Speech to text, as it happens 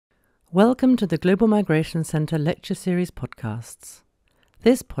Welcome to the Global Migration Centre Lecture Series podcasts.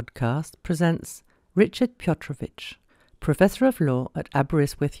 This podcast presents Ryszard Piotrowicz, Professor of Law at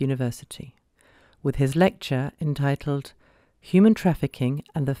Aberystwyth University, with his lecture entitled Human Trafficking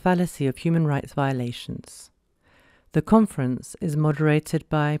and the Fallacy of Human Rights Violations. The conference is moderated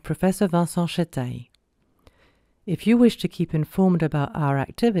by Professor Vincent Chetail. If you wish to keep informed about our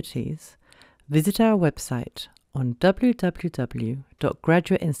activities, visit our website on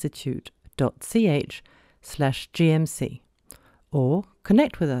www.graduateinstitute.ch/GMC or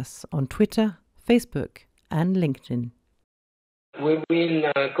connect with us on Twitter, Facebook and LinkedIn. We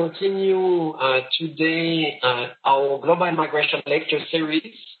will continue today our Global Migration Lecture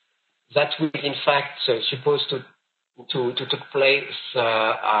Series that was in fact supposed to take place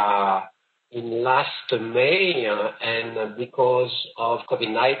in last May, and because of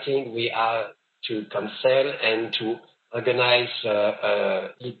COVID-19 we are to cancel and to organize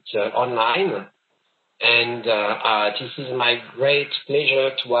it online. And this is my great pleasure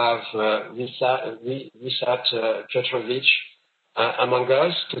to have Ryszard Piotrowicz among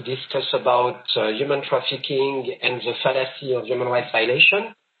us to discuss about human trafficking and the fallacy of human rights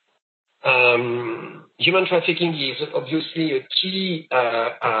violation. Human trafficking is obviously a key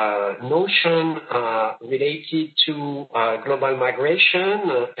notion related to global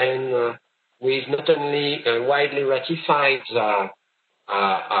migration and with not only widely ratified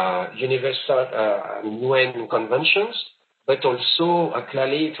universal UN conventions, but also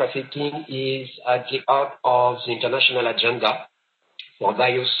clearly trafficking is at the heart of the international agenda for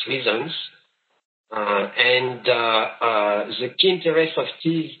various reasons. The key interest of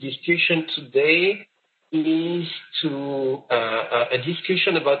this discussion today is to a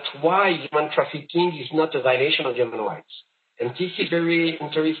discussion about why human trafficking is not a violation of human rights. And this is very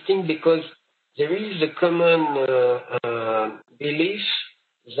interesting because there is a common belief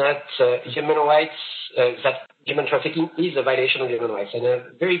that human rights, that human trafficking is a violation of human rights. And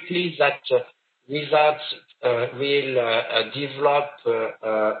I'm very pleased that Ryszard will develop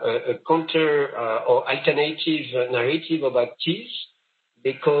a counter or alternative narrative about this,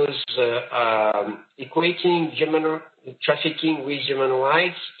 because equating human trafficking with human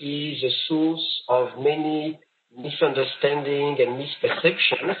rights is a source of many misunderstandings and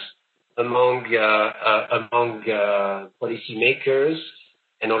misperceptions among policymakers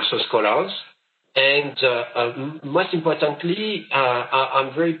and also scholars. And most importantly,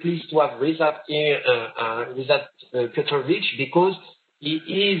 I'm very pleased to have Ryszard here, Ryszard Piotrowicz, because he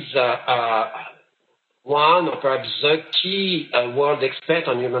is one or perhaps the key world expert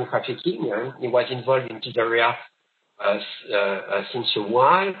on human trafficking. He was involved in this area since a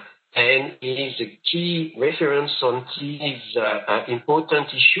while, and he is a key reference on this important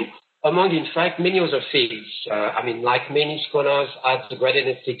issue, among, in fact, many other fields. Like many scholars at the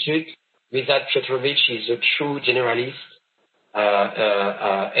Graduate Institute, Ryszard Piotrowicz is a true generalist,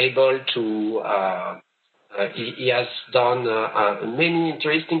 able to, he has done many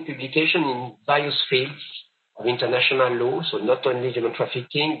interesting publications in various fields of international law, so not only human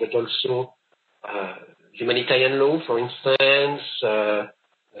trafficking, but also humanitarian law, for instance,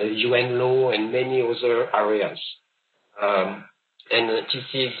 UN law, and many other areas. And this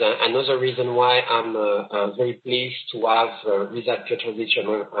is another reason why I'm very pleased to have Ryszard Piotrowicz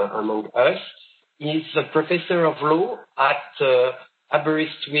among us. He's a professor of law at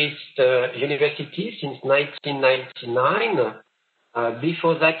Aberystwyth University since 1999.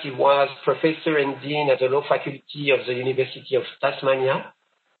 Before that, he was professor and dean at the law faculty of the University of Tasmania.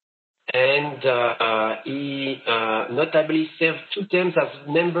 And he notably served 2 terms as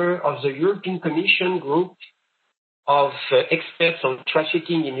member of the European Commission group of experts on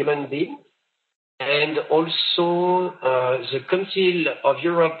trafficking in human beings, and also the Council of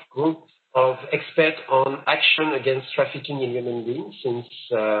Europe group of experts on action against trafficking in human beings since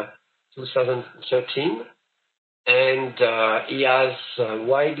 2013. And he has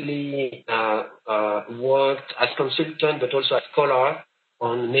widely worked as consultant, but also as scholar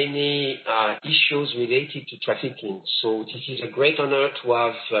on many issues related to trafficking. So this is a great honor to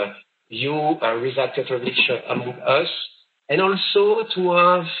have you, Ryszard Piotrowicz, among us, and also to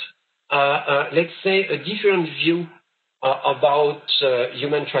have, let's say, a different view about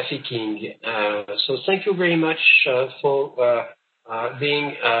human trafficking. So thank you very much for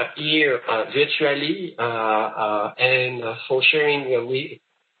being here virtually and for sharing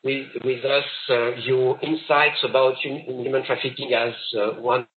with us your insights about human trafficking as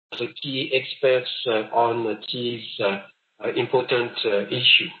one of the key experts on this important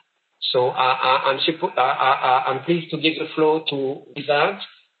issue. So I'm pleased to give the floor to Ryszard,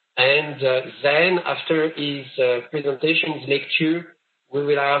 and then after his presentation, his lecture, we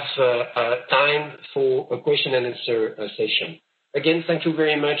will have time for a question and answer session. Again, thank you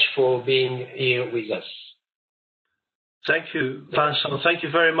very much for being here with us. Thank you, Vincent. Thank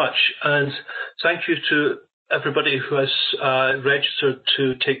you very much. And thank you to everybody who has registered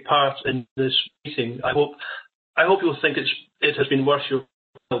to take part in this meeting. I hope you'll think it has been worth your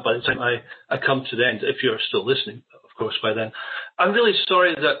while by the time I come to the end, if you're still listening, of course, by then. I'm really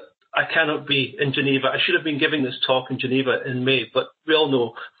sorry that I cannot be in Geneva. I should have been giving this talk in Geneva in May, but we all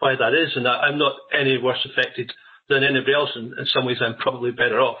know why that is, and I'm not any worse affected than anybody else. In some ways, I'm probably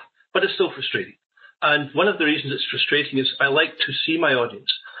better off, but it's still frustrating. And one of the reasons it's frustrating is I like to see my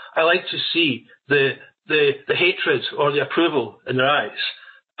audience. I like to see the hatred or the approval in their eyes.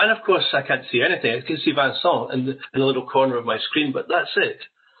 And of course, I can't see anything. I can see Vincent in the little corner of my screen, but that's it.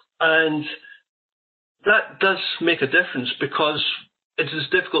 And that does make a difference, because it is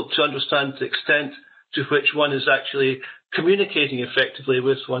difficult to understand the extent to which one is actually communicating effectively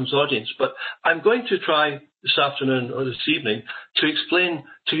with one's audience. But I'm going to try this afternoon or this evening to explain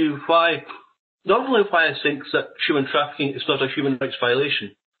to you why, not only why I think that human trafficking is not a human rights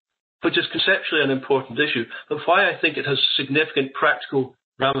violation, which is conceptually an important issue, but why I think it has significant practical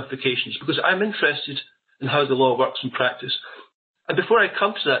ramifications, because I'm interested in how the law works in practice. And before I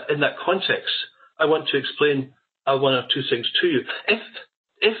come to that, in that context, I want to explain one or two things to you.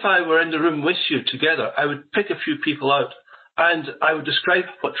 If I were in the room with you together, I would pick a few people out and I would describe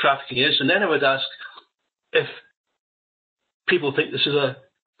what trafficking is, and then I would ask if people think this is a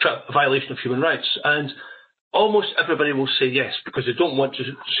violation of human rights. And almost everybody will say yes, because they don't want to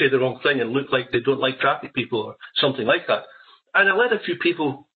say the wrong thing and look like they don't like traffic people or something like that. And I let a few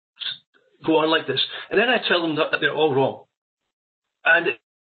people go on like this, and then I tell them that they're all wrong. And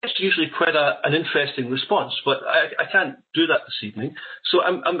it's usually quite an interesting response, but I can't do that this evening. So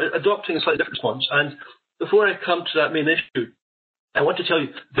I'm adopting a slightly different response. And before I come to that main issue, I want to tell you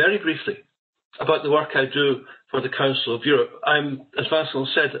very briefly about the work I do for the Council of Europe. As Vincent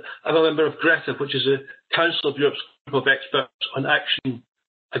said, I'm a member of Greta, which is a Council of Europe's group of experts on action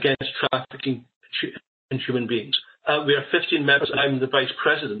against trafficking in human beings. We are 15 members. I'm the Vice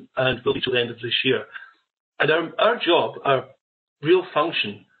President and will be till the end of this year. And our job, our real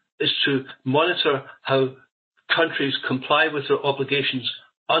function, is to monitor how countries comply with their obligations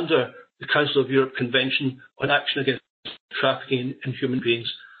under the Council of Europe Convention on Action Against Trafficking in Human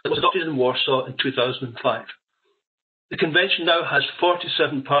Beings that was adopted in Warsaw in 2005. The convention now has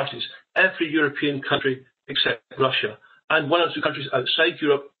 47 parties, every European country except Russia, and one or two countries outside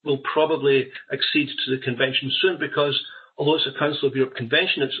Europe will probably accede to the convention soon, because although it's a Council of Europe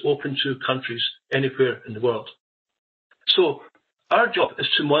convention, it's open to countries anywhere in the world. So our job is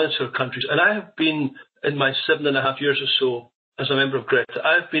to monitor countries, and I have been, in my 7.5 years or so as a member of Greta,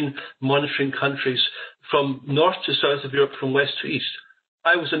 I've been monitoring countries from north to south of Europe, from west to east.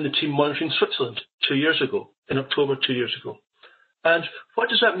 I was in the team monitoring Switzerland 2 years ago, in October 2 years ago. And what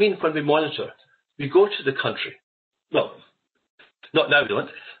does that mean when we monitor? We go to the country. Well, not now, we don't.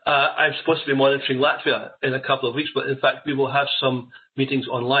 I'm supposed to be monitoring Latvia in a couple of weeks, but in fact, we will have some meetings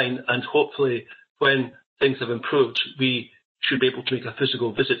online, and hopefully when things have improved, we should be able to make a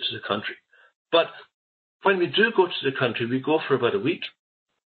physical visit to the country. But when we do go to the country, we go for about a week,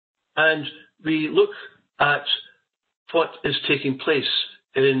 and we look at what is taking place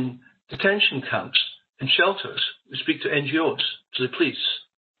in detention camps, in shelters. We speak to NGOs, to the police,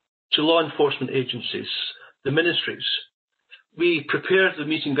 to law enforcement agencies, the ministries. We prepare the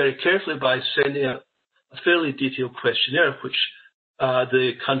meeting very carefully by sending out a fairly detailed questionnaire, which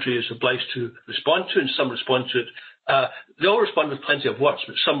the country is obliged to respond to, and some respond to it. They all respond with plenty of words,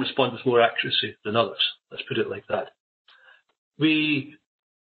 but some respond with more accuracy than others. Let's put it like that. We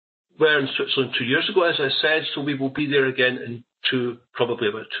were in Switzerland 2 years ago, as I said, so we will be there again in probably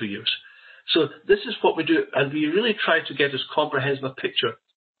about 2 years. So this is what we do, and we really try to get as comprehensive a picture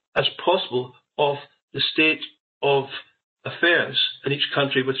as possible of the state of affairs in each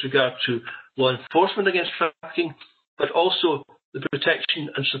country with regard to law enforcement against trafficking, but also the protection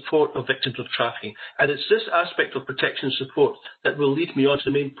and support of victims of trafficking. And it's this aspect of protection and support that will lead me on to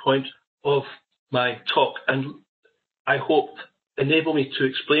the main point of my talk, and I hope enable me to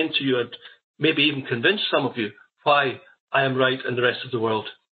explain to you, and maybe even convince some of you, why I am right and the rest of the world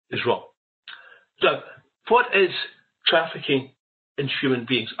is wrong. So, what is trafficking in human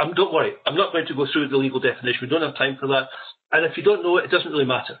beings? Don't worry, I'm not going to go through the legal definition. We don't have time for that. And if you don't know it, it doesn't really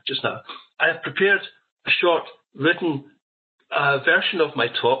matter just now. I have prepared a short written version of my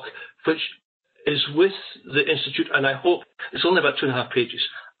talk, which is with the Institute, and I hope it's only about 2.5 pages.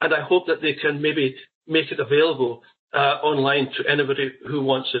 And I hope that they can maybe make it available online to anybody who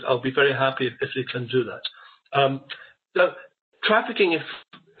wants it. I'll be very happy if they can do that. Now, trafficking,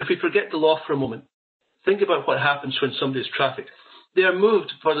 if we forget the law for a moment, think about what happens when somebody is trafficked. They are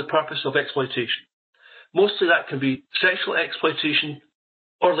moved for the purpose of exploitation. Mostly that can be sexual exploitation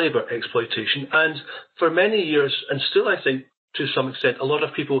or labour exploitation. And for many years, and still I think to some extent, a lot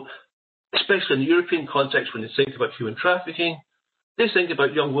of people, especially in the European context, when they think about human trafficking, they think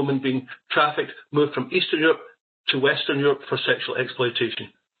about young women being trafficked, moved from Eastern Europe to Western Europe for sexual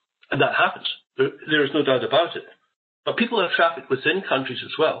exploitation. And that happens. There is no doubt about it. But people are trafficked within countries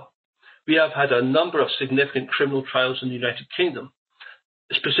as well. We have had a number of significant criminal trials in the United Kingdom,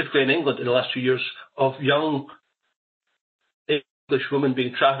 specifically in England in the last few years, of young English women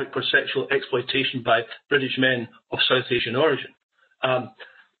being trafficked for sexual exploitation by British men of South Asian origin.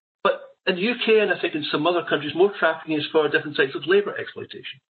 But in the UK, and I think in some other countries, more trafficking is for different types of labour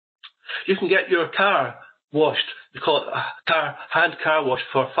exploitation. You can get your car washed, they call it hand car wash,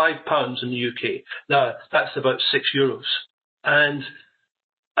 for £5 in the UK. Now, that's about €6. And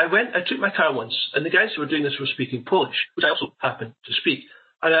I took my car once, and the guys who were doing this were speaking Polish, which I also happen to speak.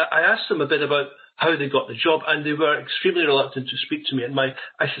 And I asked them a bit about how they got the job, and they were extremely reluctant to speak to me. And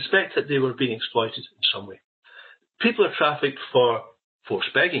I suspect that they were being exploited in some way. People are trafficked for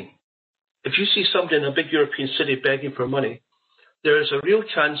forced begging. If you see somebody in a big European city begging for money, there is a real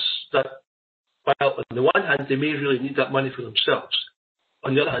chance that, while on the one hand they may really need that money for themselves,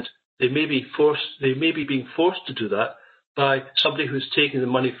 on the other hand they may be being forced to do that by somebody who's taking the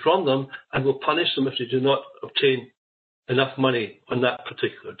money from them and will punish them if they do not obtain enough money on that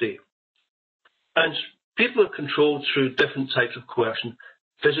particular day. And people are controlled through different types of coercion: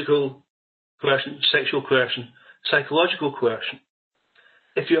 physical coercion, sexual coercion, psychological coercion.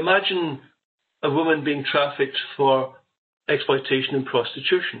 If you imagine a woman being trafficked for exploitation and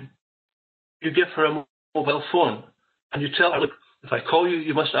prostitution, you give her a mobile phone and you tell her, look, if I call you,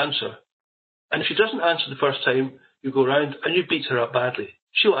 you must answer. And if she doesn't answer the first time, you go around and you beat her up badly.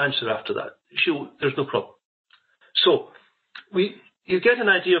 She'll answer after that. There's no problem. So you get an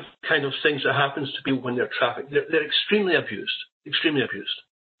idea of kind of things that happens to people when they're trafficked. They're extremely abused,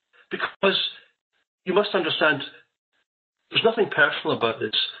 because you must understand there's nothing personal about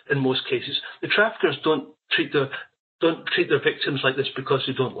this in most cases. The traffickers don't treat their victims like this because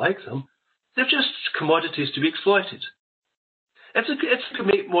they don't like them. They're just commodities to be exploited. If they could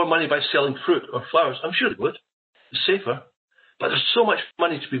make more money by selling fruit or flowers, I'm sure they would. It's safer. But there's so much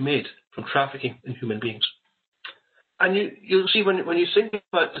money to be made from trafficking in human beings. And you'll see when you think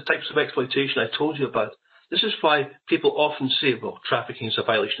about the types of exploitation I told you about, this is why people often say, well, trafficking is a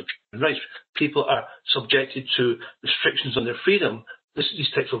violation of human rights. People are subjected to restrictions on their freedom.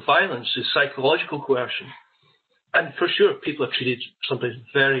 These types of violence is psychological coercion. And for sure, people are treated sometimes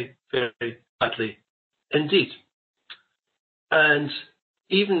very, very badly indeed. And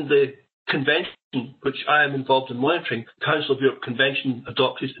even the convention, which I am involved in monitoring, the Council of Europe Convention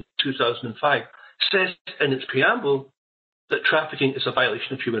adopted in 2005, says in its preamble that trafficking is a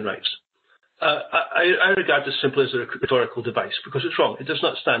violation of human rights. I regard this simply as a rhetorical device because it's wrong. It does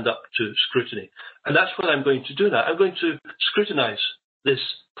not stand up to scrutiny. And that's what I'm going to do now. I'm going to scrutinize this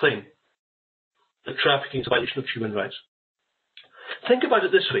claim that trafficking is a violation of human rights. Think about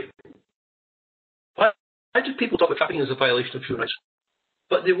it this way. Why do people talk about trafficking as a violation of human rights?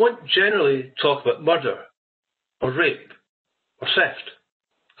 But they won't generally talk about murder or rape or theft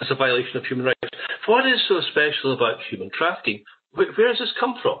as a violation of human rights. What is so special about human trafficking? Where has this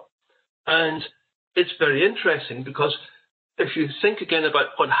come from? And it's very interesting because if you think again about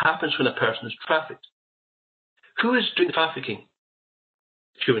what happens when a person is trafficked, who is doing the trafficking?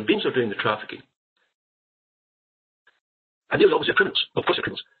 Human beings are doing the trafficking. And they will always be criminals. Of course they're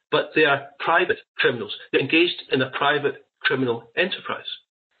criminals. But they are private criminals. They're engaged in a private criminal enterprise.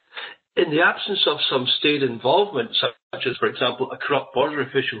 In the absence of some state involvement, such as, for example, a corrupt border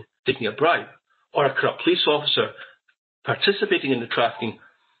official taking a bribe or a corrupt police officer participating in the trafficking,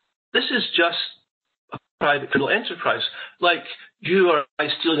 this is just a private criminal enterprise, like you or I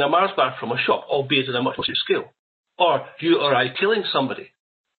stealing a Mars bar from a shop, albeit on a much larger scale, or you or I killing somebody.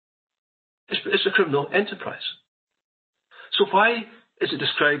 It's a criminal enterprise. So why is it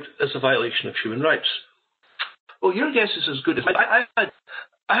described as a violation of human rights? Well, your guess is as good as mine.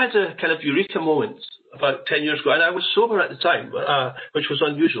 I had a kind of eureka moment about 10 years ago, and I was sober at the time, which was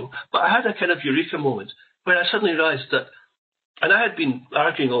unusual, but I had a kind of eureka moment where I suddenly realized that, and I had been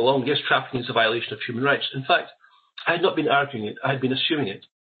arguing all along, yes, trafficking is a violation of human rights. In fact, I had not been arguing it, I had been assuming it.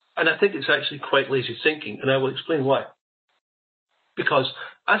 And I think it's actually quite lazy thinking, and I will explain why. Because,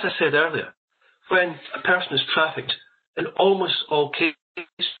 as I said earlier, when a person is trafficked, in almost all cases,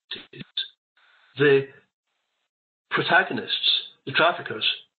 the protagonists, the traffickers,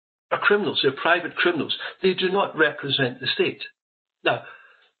 are criminals. They're private criminals. They do not represent the state. Now,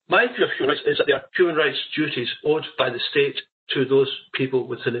 my view of human rights is that there are human rights duties owed by the state to those people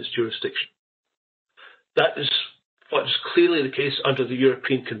within its jurisdiction. That is what is clearly the case under the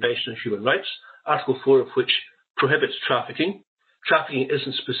European Convention on Human Rights, Article 4 of which prohibits trafficking. Trafficking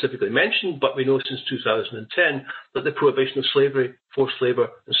isn't specifically mentioned, but we know since 2010 that the prohibition of slavery, forced labour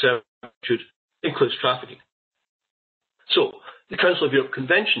and servitude includes trafficking. So, the Council of Europe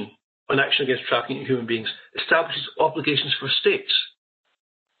Convention on Action Against Trafficking in Human Beings establishes obligations for states,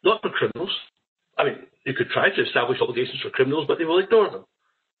 not for criminals. I mean, you could try to establish obligations for criminals, but they will ignore them.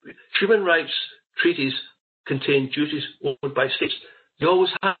 Human rights treaties contain duties owed by states. They always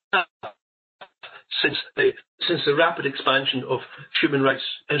have, since the rapid expansion of human rights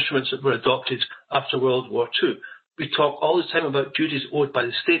instruments that were adopted after World War II. We talk all the time about duties owed by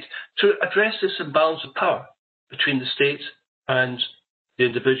the state to address this imbalance of power between the state and the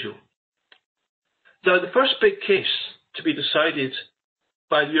individual. Now, the first big case to be decided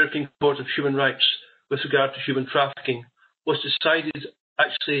by the European Court of Human Rights with regard to human trafficking was decided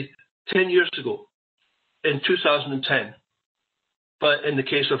actually 10 years ago, in 2010, but in the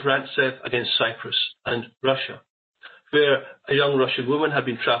case of Rantsev against Cyprus and Russia, where a young Russian woman had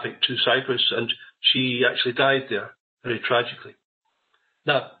been trafficked to Cyprus and she actually died there very tragically.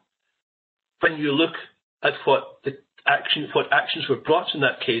 Now, when you look at what actions were brought in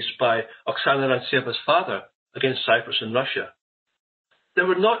that case by Oksana Rantseva's father against Cyprus and Russia, they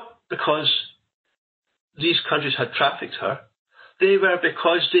were not because these countries had trafficked her. They were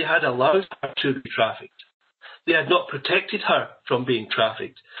because they had allowed her to be trafficked. They had not protected her from being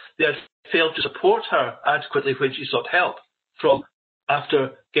trafficked. They had failed to support her adequately when she sought help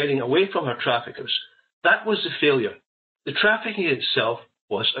after getting away from her traffickers. That was the failure. The trafficking itself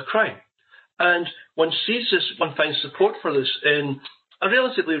was a crime. And one sees this, one finds support for this in a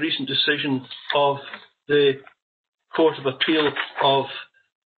relatively recent decision of the Court of Appeal of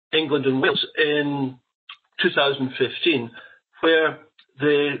England and Wales in 2015, where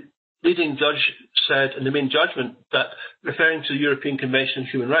the leading judge said in the main judgment that, referring to the European Convention on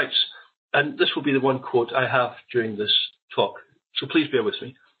Human Rights, and this will be the one quote I have during this talk, so please bear with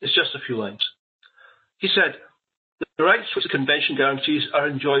me, it's just a few lines. He said, "The rights which the Convention guarantees are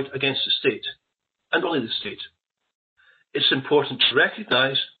enjoyed against the state, and only the state. It's important to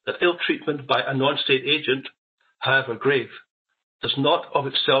recognise that ill treatment by a non-state agent, however grave, does not of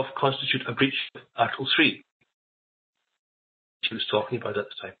itself constitute a breach of Article 3. She was talking about at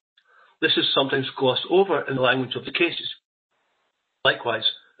the time. This is sometimes glossed over in the language of the cases. Likewise,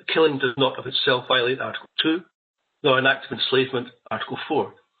 a killing does not of itself violate Article 2, nor an act of enslavement Article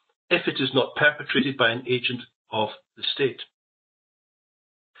 4, if it is not perpetrated by an agent of the state.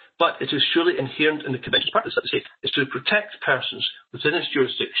 But it is surely inherent in the Convention's purpose that the state is to protect persons within its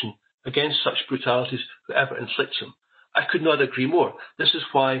jurisdiction against such brutalities, whoever inflicts them." I could not agree more. This is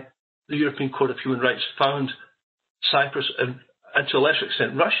why the European Court of Human Rights found Cyprus and to a lesser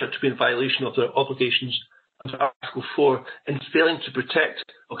extent Russia to be in violation of their obligations under Article 4 in failing to protect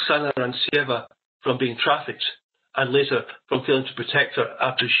Oksana Rantseva from being trafficked and later from failing to protect her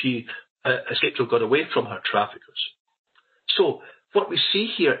after she escaped or got away from her traffickers. So what we see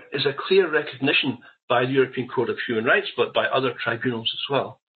here is a clear recognition by the European Court of Human Rights, but by other tribunals as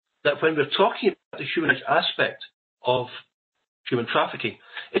well, that when we're talking about the human rights aspect of human trafficking,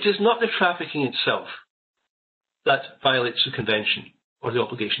 it is not the trafficking itself that violates the convention or the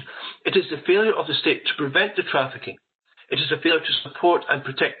obligation. It is the failure of the state to prevent the trafficking. It is the failure to support and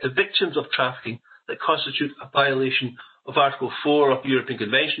protect the victims of trafficking that constitute a violation of Article 4 of the European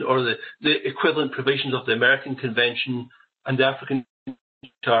Convention or the equivalent provisions of the American Convention and the African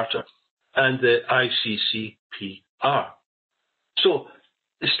Charter and the ICCPR. So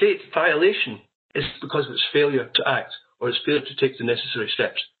the state violation is because of its failure to act or its failure to take the necessary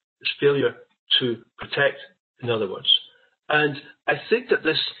steps, its failure to protect, in other words. And I think that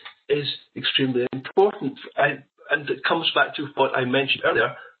this is extremely important. And it comes back to what I mentioned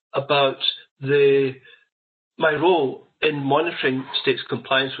earlier about my role in monitoring states'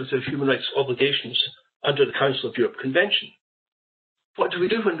 compliance with their human rights obligations under the Council of Europe Convention. What do we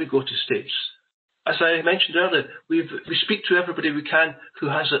do when we go to states? As I mentioned earlier, we speak to everybody we can who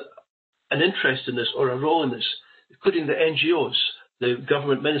has an interest in this or a role in this, including the NGOs, the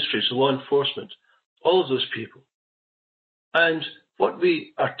government ministries, the law enforcement, all of those people. And what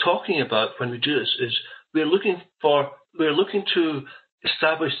we are talking about when we do this is we're looking to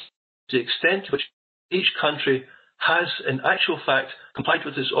establish the extent to which each country has, in actual fact, complied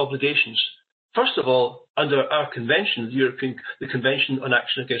with its obligations. First of all, under our convention, the Convention on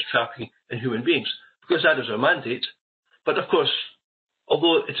Action Against Trafficking in Human Beings, because that is our mandate. But of course,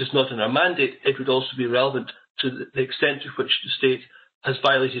 although it is not in our mandate, it would also be relevant to the extent to which the state has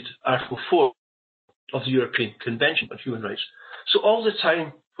violated Article 4 of the European Convention on Human Rights. So all the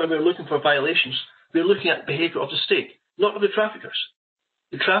time when we're looking for violations, we're looking at behaviour of the state, not of the traffickers.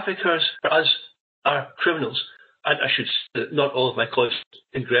 The traffickers are criminals, and I should say that not all of my colleagues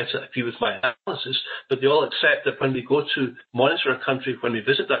in Greta agree with my analysis, but they all accept that when we go to monitor a country, when we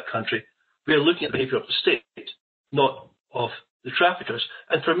visit that country, we are looking at the behaviour of the state, not of the traffickers.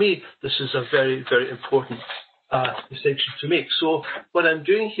 And for me, this is a very, very important distinction to make. So what I'm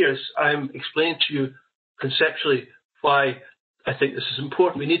doing here is I'm explaining to you conceptually why I think this is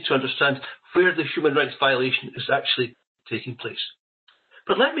important. We need to understand where the human rights violation is actually taking place.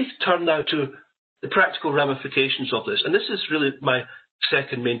 But let me turn now to the practical ramifications of this. And this is really my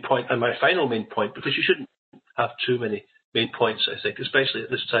second main point and my final main point, because you shouldn't have too many main points, I think, especially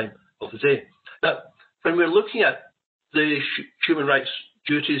at this time of the day. Now, when we're looking at the human rights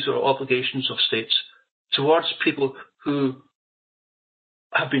duties or obligations of states towards people who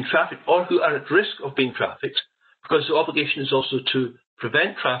have been trafficked or who are at risk of being trafficked, because the obligation is also to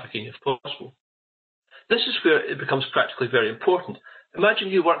prevent trafficking if possible. This is where it becomes practically very important. Imagine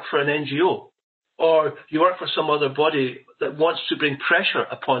you work for an NGO or you work for some other body that wants to bring pressure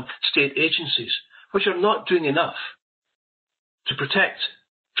upon state agencies which are not doing enough to protect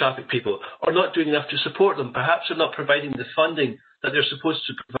trafficked people or not doing enough to support them. Perhaps they're not providing the funding that they're supposed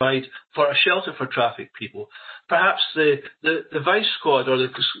to provide for a shelter for trafficked people. Perhaps the vice squad or the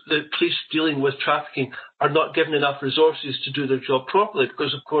police dealing with trafficking are not given enough resources to do their job properly,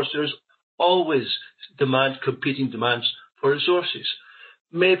 because of course there's always competing demands for resources.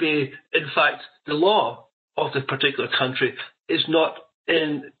 Maybe, in fact, the law of the particular country is not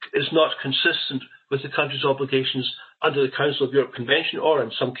consistent with the country's obligations under the Council of Europe Convention, or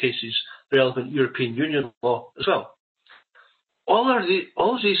in some cases, the relevant European Union law as well. All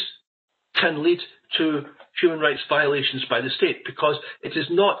of these can lead to human rights violations by the state, because it is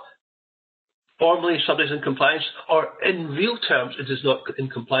not formally somebody's in compliance, or in real terms it is not in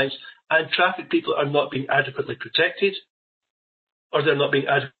compliance, and trafficked people are not being adequately protected, or they're not being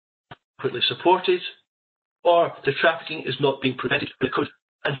adequately supported, or the trafficking is not being prevented, but it could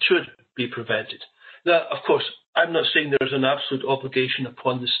and should be prevented. Now, of course, I'm not saying there's an absolute obligation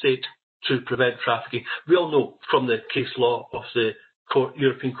upon the state to prevent trafficking. We all know from the case law of the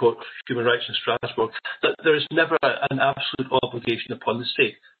European Court of Human Rights in Strasbourg that there is never an absolute obligation upon the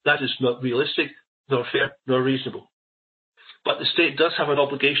state. That is not realistic, nor fair, nor reasonable. But the state does have an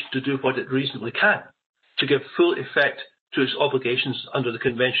obligation to do what it reasonably can to give full effect to its obligations under the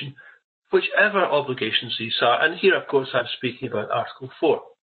Convention, whichever obligations these are. And here, of course, I'm speaking about Article 4.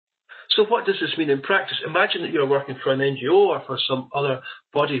 So what does this mean in practice? Imagine that you're working for an NGO or for some other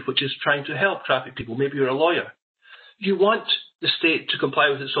body which is trying to help traffic people. Maybe you're a lawyer. You want the state to comply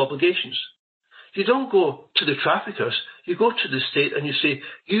with its obligations. You don't go to the traffickers. You go to the state and you say,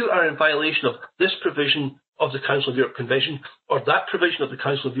 you are in violation of this provision of the Council of Europe Convention, or that provision of the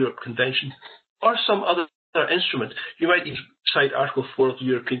Council of Europe Convention, or some other instrument. You might even cite Article 4 of the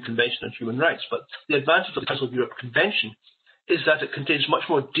European Convention on Human Rights, but the advantage of the Council of Europe Convention is that it contains much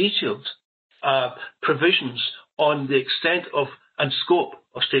more detailed provisions on the extent of and scope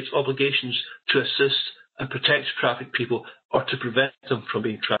of states' obligations to assist and protect trafficked people or to prevent them from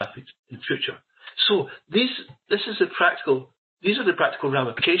being trafficked in the future. So these are the practical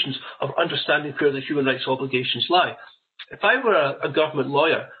ramifications of understanding where the human rights obligations lie. If I were a government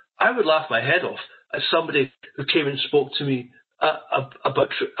lawyer, I would laugh my head off at somebody who came and spoke to me about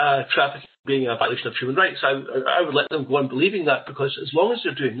trafficking being a violation of human rights. I would let them go on believing that, because as long as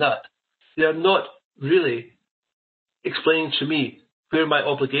they're doing that, they are not really explaining to me where my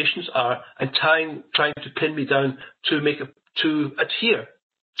obligations are and trying to pin me down to adhere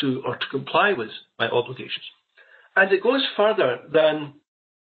to or to comply with my obligations. And it goes further than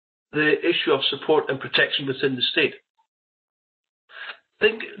the issue of support and protection within the state.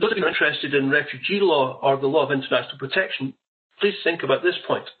 Those of you who are interested in refugee law or the law of international protection, please think about this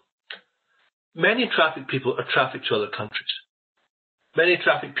point. Many trafficked people are trafficked to other countries. Many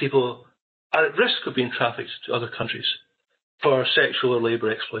trafficked people are at risk of being trafficked to other countries for sexual or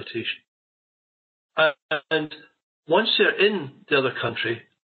labour exploitation. And once they're in the other country,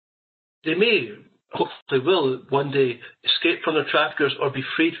 they may, hopefully will, one day escape from their traffickers or be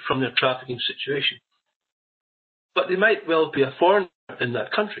freed from their trafficking situation. But they might well be a foreigner in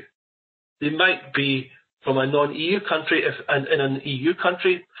that country. They might be from a non-EU country, and in an EU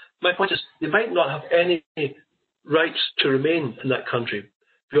country. My point is, they might not have any rights to remain in that country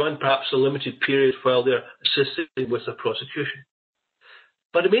beyond perhaps a limited period while they're assisting with their prosecution.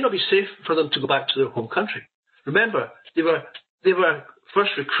 But it may not be safe for them to go back to their home country. Remember, they were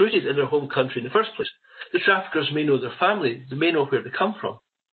first recruited in their home country in the first place. The traffickers may know their family, they may know where they come from.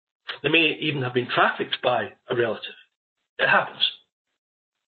 They may even have been trafficked by a relative. It happens.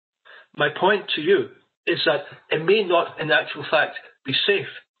 My point to you is that it may not, in actual fact, be safe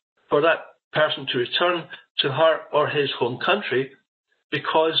for that person to return to her or his home country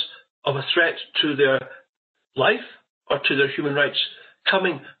because of a threat to their life or to their human rights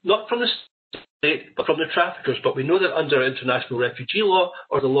coming not from the state but from the traffickers. But we know that under international refugee law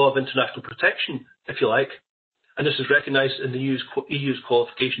or the law of international protection, if you like, and this is recognised in the EU's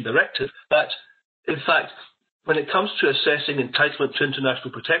qualification directive, that in fact, when it comes to assessing entitlement to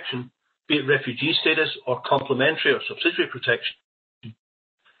international protection, be it refugee status or complementary or subsidiary protection,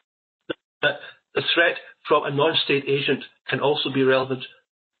 that the threat from a non-state agent can also be relevant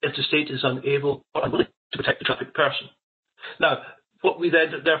if the state is unable or unwilling to protect the trafficked person. Now, what we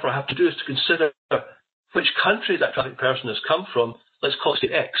then therefore have to do is to consider which country that trafficked person has come from, let's call it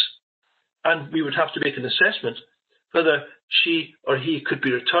state X. And we would have to make an assessment whether she or he could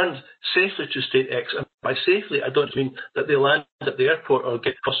be returned safely to state X. And by safely, I don't mean that they land at the airport or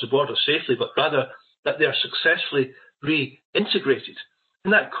get across the border safely, but rather that they are successfully reintegrated.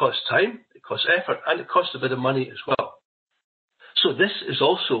 And that costs time, it costs effort, and it costs a bit of money as well. So this is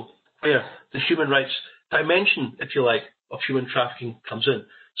also where the human rights dimension, if you like, of human trafficking comes in.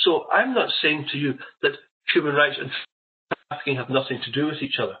 So I'm not saying to you that human rights and trafficking have nothing to do with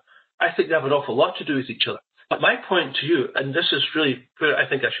each other. I think they have an awful lot to do with each other. But my point to you, and this is really where I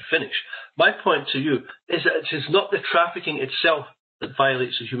think I should finish, my point to you is that it is not the trafficking itself that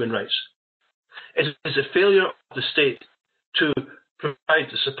violates the human rights. It is a failure of the state to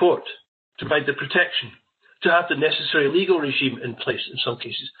provide the support, to provide the protection, to have the necessary legal regime in place in some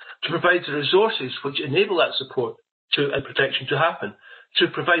cases, to provide the resources which enable that support and protection to happen, to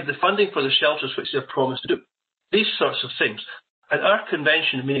provide the funding for the shelters which they're promised to do. These sorts of things. And our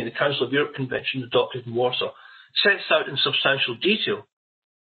convention, meaning the Council of Europe Convention adopted in Warsaw, sets out in substantial detail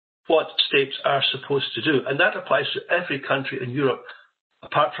what states are supposed to do. And that applies to every country in Europe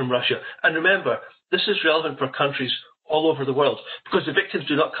apart from Russia. And remember, this is relevant for countries all over the world because the victims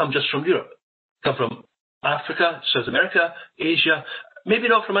do not come just from Europe. They come from Africa, South America, Asia, maybe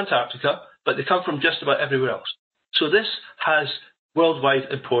not from Antarctica, but they come from just about everywhere else. So this has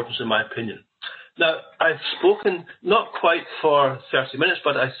worldwide importance, in my opinion. Now, I've spoken not quite for 30 minutes,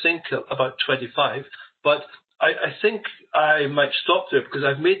 but I think about 25. But I think I might stop there because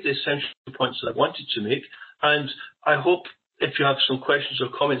I've made the essential points that I wanted to make. And I hope if you have some questions or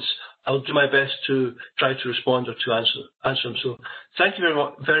comments, I'll do my best to try to respond or to answer them. So thank you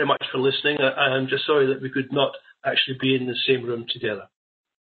very much for listening. I'm just sorry that we could not actually be in the same room together.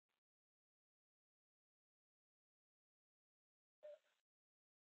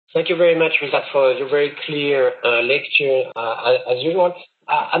 Thank you very much, Ryszard, for your very clear lecture, as usual.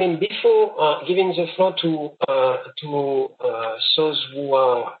 I mean, before giving the floor to those who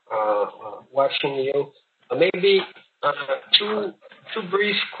are watching you, maybe two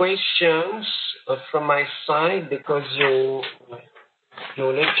brief questions from my side, because your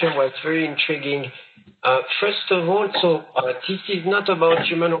lecture was very intriguing. First of all, so this is not about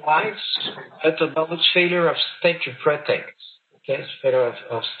human rights, but about failure of state to protect. Okay, failure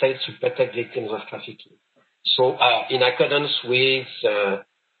of states to protect victims of trafficking. So, in accordance with,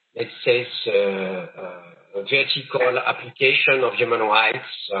 let's say, a vertical application of human rights.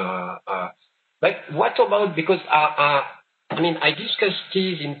 But what about, because I mean, I discussed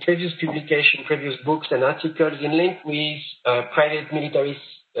this in previous publication, previous books and articles in link with private military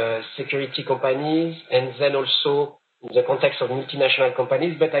security companies, and then also in the context of multinational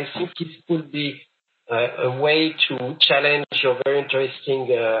companies. But I think it could be a way to challenge your very interesting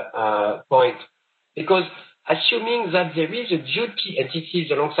point. Because assuming that there is a duty, and this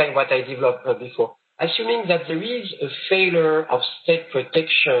is alongside what I developed before, assuming that there is a failure of state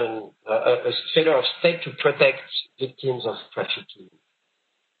protection, a failure of state to protect victims of trafficking,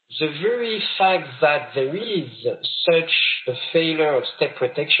 the very fact that there is such a failure of state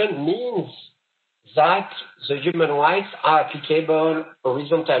protection means that the human rights are applicable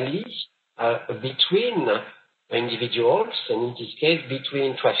horizontally between individuals, and in this case,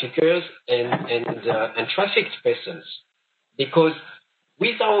 between traffickers and trafficked persons. Because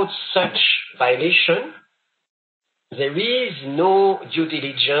without such violation, there is no due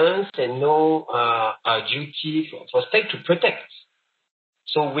diligence and no duty for state to protect.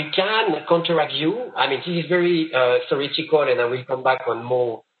 So we can counter-argue. I mean, this is very theoretical, and I will come back on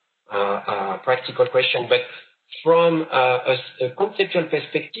more practical question. But from a conceptual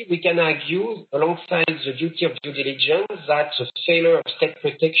perspective, we can argue alongside the duty of due diligence that the failure of state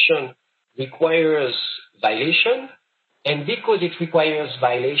protection requires violation, And because it requires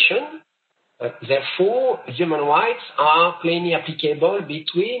violation, therefore, human rights are plainly applicable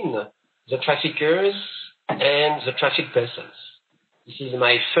between the traffickers and the trafficked persons. This is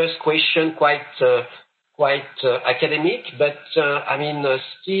my first question, quite academic, but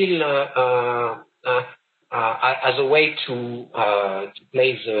still as a way to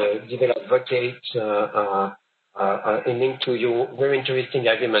play the devil advocate in link to your very interesting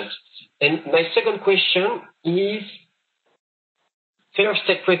argument. And my second question is fair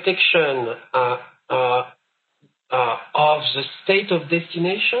state protection of the state of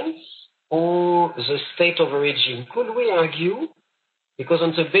destination or the state of origin. Could we argue, because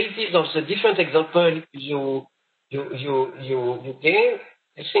on the basis of the different examples you gave,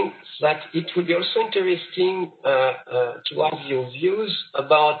 I think that it would be also interesting to have your views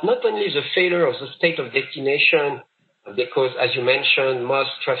about not only the failure of the state of destination, because as you mentioned, most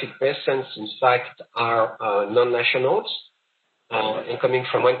trafficked persons in fact are non-nationals and coming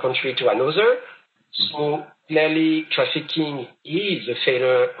from one country to another. So clearly trafficking is a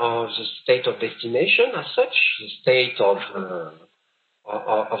failure of the state of destination as such, the state of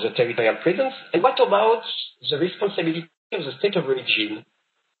the territorial presence. And what about the responsibility of the state of origin?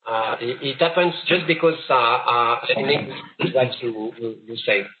 It happens just because what you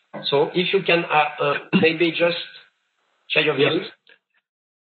say. So if you can maybe just share your views.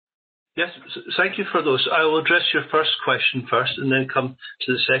 Yes, thank you for those. I will address your first question first and then come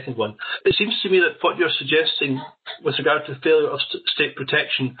to the second one. It seems to me that what you're suggesting with regard to failure of state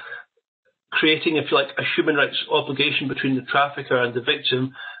protection, creating, if you like, a human rights obligation between the trafficker and the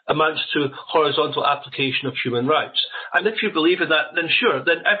victim, amounts to horizontal application of human rights. And if you believe in that, then sure,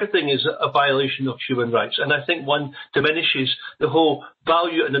 then everything is a violation of human rights. And I think one diminishes the whole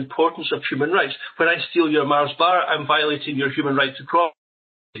value and importance of human rights. When I steal your Mars bar, I'm violating your human right to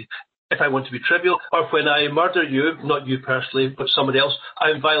property, if I want to be trivial, or when I murder you, not you personally, but somebody else,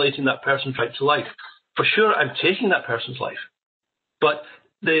 I'm violating that person's right to life. For sure, I'm taking that person's life. But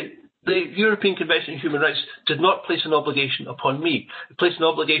the European Convention on Human Rights did not place an obligation upon me. It placed an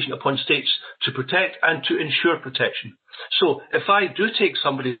obligation upon states to protect and to ensure protection. So if I do take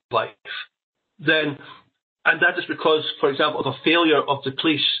somebody's life, then, and that is because, for example, of a failure of the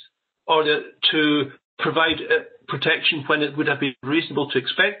police or to provide protection when it would have been reasonable to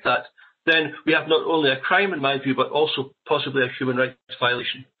expect that, then we have not only a crime in my view, but also possibly a human rights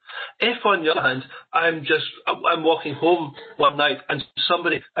violation. If, on the other hand, I'm walking home one night and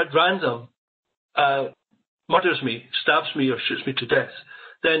somebody at random murders me, stabs me, or shoots me to death,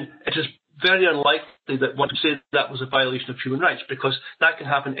 then it is very unlikely that one can say that was a violation of human rights, because that can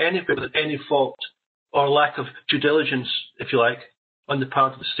happen anywhere without any fault or lack of due diligence, if you like, on the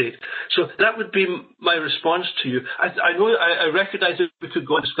part of the state. So that would be my response to you. I recognise that we could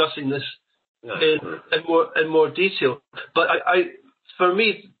go on discussing this in more detail, but for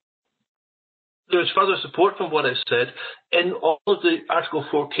me, there's further support from what I said in all of the Article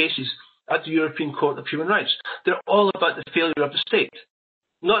 4 cases at the European Court of Human Rights. They're all about the failure of the state,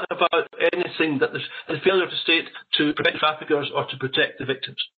 not about anything that there's the failure of the state to protect traffickers or to protect the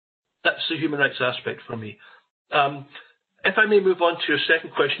victims. That's the human rights aspect for me. If I may move on to your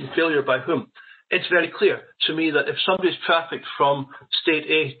second question, failure by whom? It's very clear to me that if somebody is trafficked from state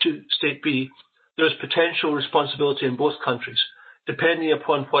A to state B, there's potential responsibility in both countries, depending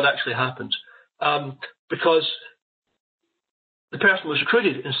upon what actually happened. Because the person was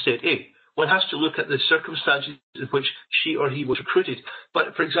recruited in state A. One has to look at the circumstances in which she or he was recruited.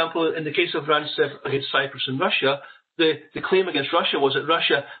 But, for example, in the case of Rancev against Cyprus and Russia, the claim against Russia was that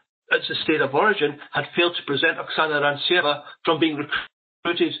Russia, as a state of origin, had failed to prevent Oksana Rantseva from being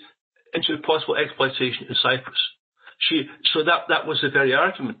recruited into possible exploitation in Cyprus. So that was the very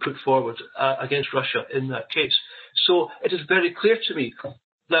argument put forward against Russia in that case. So it is very clear to me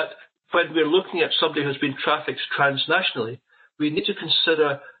that when we're looking at somebody who's been trafficked transnationally, we need to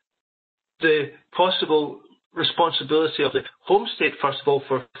consider the possible responsibility of the home state, first of all,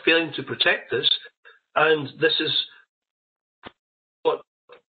 for failing to protect this, and this is what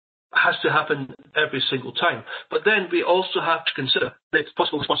has to happen every single time. But then we also have to consider the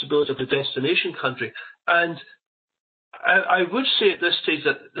possible responsibility of the destination country. And I would say at this stage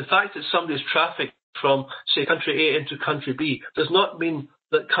that the fact that somebody is trafficked from, say, country A into country B does not mean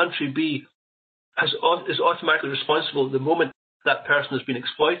that country B is automatically responsible the moment that person has been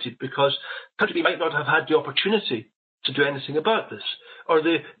exploited, because country B might not have had the opportunity to do anything about this. Or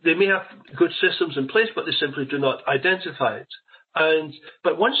they may have good systems in place, but they simply do not identify it.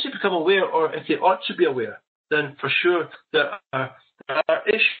 But once they become aware, or if they ought to be aware, then for sure there are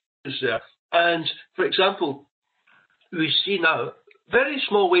issues there. And, for example, we see now very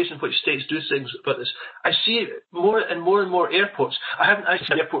small ways in which states do things about this. I see it more and more airports. I haven't actually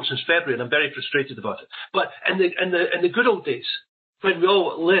been to airports since February, and I'm very frustrated about it. But in the good old days, when we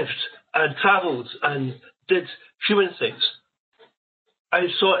all lived and travelled and did human things, I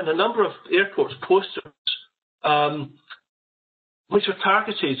saw in a number of airports posters which were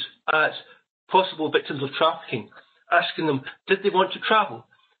targeted at possible victims of trafficking, asking them, did they want to travel?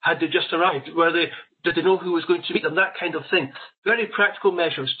 Had they just arrived? Did they know who was going to meet them? That kind of thing. Very practical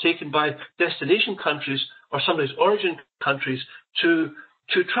measures taken by destination countries or somebody's origin countries to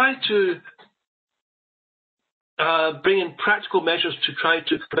try to bring in practical measures to try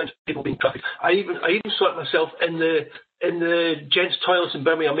to prevent people being trafficked. I even saw it myself in the gents' toilets in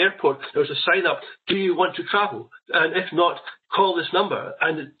Birmingham Airport. There was a sign up: "Do you want to travel? And if not, call this number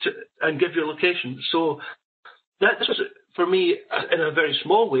and give your location." So this was, for me, in a very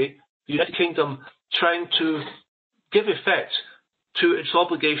small way, the United Kingdom trying to give effect to its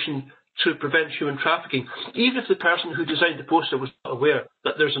obligation to prevent human trafficking, even if the person who designed the poster was not aware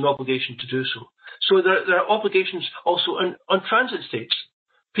that there's an obligation to do so. So there are obligations also on transit states.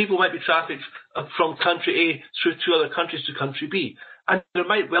 People might be trafficked from country A through to other countries to country B. And there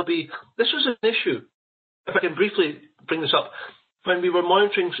might well be, this was an issue, if I can briefly bring this up, when we were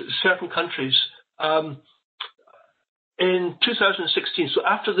monitoring certain countries in 2016, so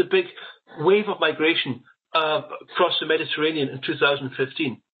after the big wave of migration across the Mediterranean in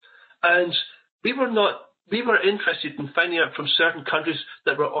 2015. And we were interested in finding out from certain countries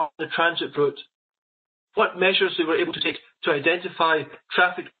that were on the transit route what measures they were able to take to identify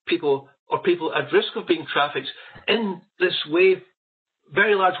trafficked people or people at risk of being trafficked in this wave,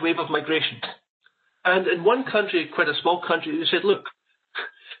 very large wave of migration. And in one country, quite a small country, they said, look,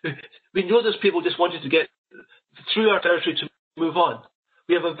 we know there's people just wanting to get through our territory to move on.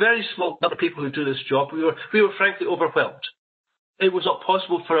 We have a very small number of people who do this job. We were frankly overwhelmed. It was not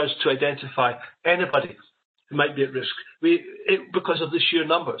possible for us to identify anybody who might be at risk because of the sheer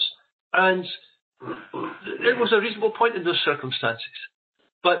numbers. And it was a reasonable point in those circumstances.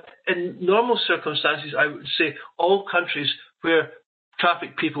 But in normal circumstances, I would say all countries where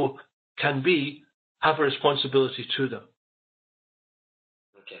trafficked people can be have a responsibility to them.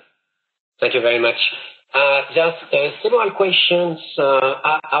 Okay. Thank you very much. There's several questions.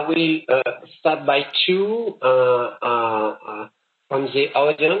 I will start by two from the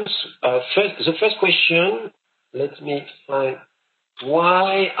audience. The first question, let me find.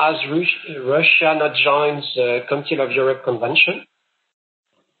 Why has Russia not joined the Council of Europe Convention?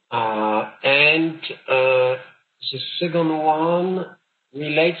 And the second one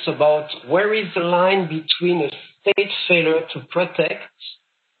relates about where is the line between a state failure to protect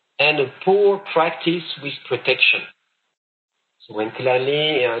and a poor practice with protection. So when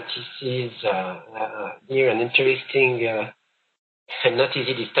clearly this is here an interesting and not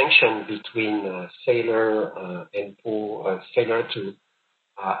easy distinction between failure and poor failure to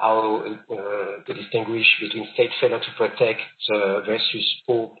how to distinguish between state failure to protect versus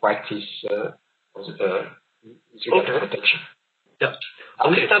poor practice with regard to protection. Yeah. I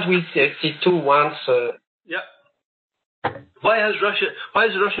will start with the two ones. Yeah. Why has the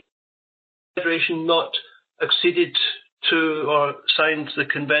Russian Federation not acceded to or signed the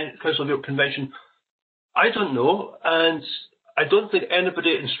Council of Europe Convention? I don't know, and I don't think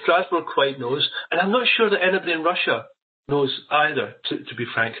anybody in Strasbourg quite knows, and I'm not sure that anybody in Russia knows either, to be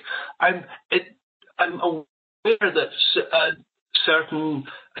frank. I'm aware that certain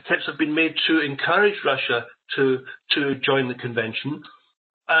attempts have been made to encourage Russia to join the convention,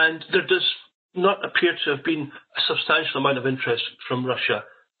 and there does not appear to have been a substantial amount of interest from Russia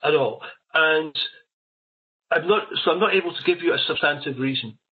at all. And I'm not able to give you a substantive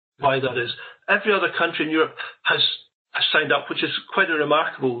reason why that is. Every other country in Europe has signed up, which is quite a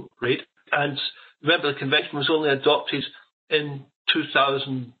remarkable rate. And remember, the convention was only adopted in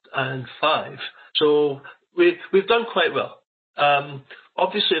 2005. So we've done quite well.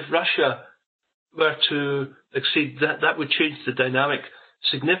 Obviously, if Russia were to accede, that would change the dynamic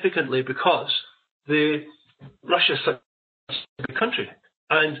significantly, because Russia is such a big country.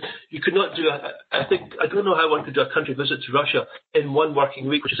 And you could not do, I don't know how one could do a country visit to Russia in one working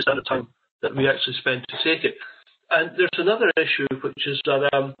week, which is the standard time that we actually spend to take it. And there's another issue, which is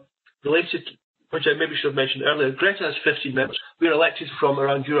that related, which I maybe should have mentioned earlier. Greta has 15 members. We are elected from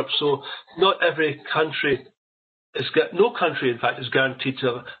around Europe, so not every country no country, in fact, is guaranteed to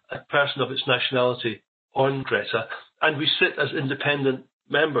have a person of its nationality on Greta. And we sit as independent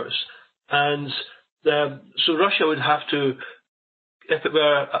members. And so Russia would have to, if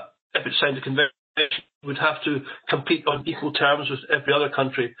it signed a convention, would have to compete on equal terms with every other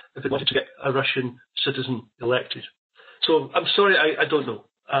country if it wanted to get a Russian citizen elected. So I'm sorry, I don't know.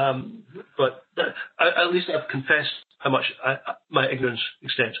 But at least I've confessed how much my ignorance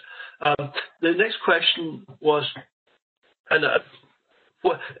extends. The next question was, and I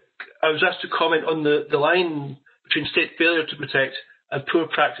was asked to comment on the line between state failure to protect and poor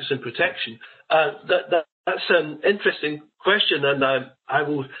practice in protection. That's an interesting question, and I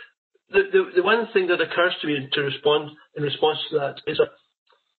will. The one thing that occurs to me in response to that is that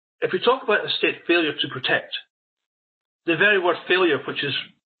if we talk about a state failure to protect, the very word failure, which is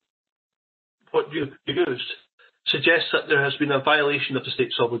what you used, suggests that there has been a violation of the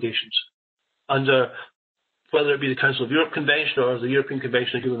state's obligations under whether it be the Council of Europe Convention or the European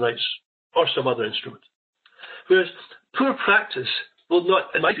Convention on Human Rights or some other instrument. Whereas poor practice will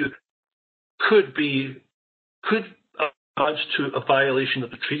not, in my view, could amount to a violation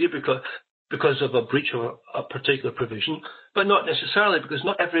of the treaty because of a breach of a particular provision, but not necessarily, because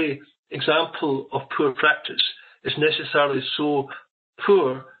not every example of poor practice is necessarily so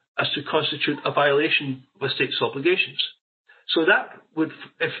poor as to constitute a violation of a state's obligations. So that would,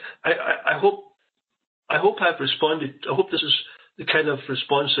 I hope I've responded. I hope this is the kind of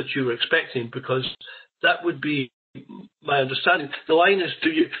response that you were expecting, because that would be my understanding. The line is,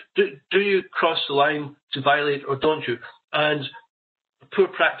 do you cross the line to violate or don't you? And poor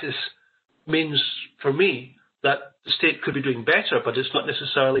practice means, for me, that the state could be doing better, but it's not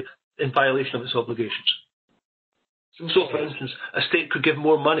necessarily in violation of its obligations. So, for instance, a state could give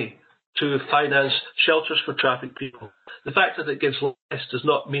more money to finance shelters for trafficked people. The fact that it gives less does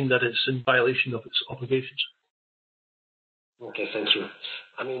not mean that it's in violation of its obligations. Okay, thank you.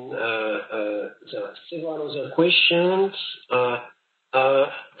 I mean, there are several other questions.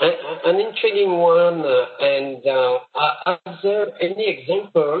 An intriguing one, and are there any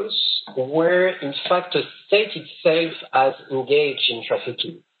examples where, in fact, a state itself has engaged in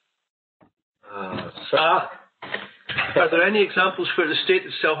trafficking? Are there any examples where the state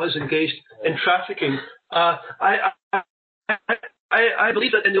itself has engaged in trafficking? I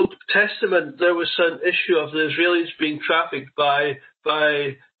believe that in the Old Testament there was an issue of the Israelis being trafficked by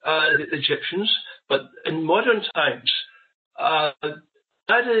the Egyptians, but in modern times,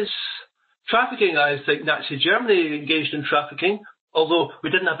 that is trafficking. I think Nazi Germany engaged in trafficking, although we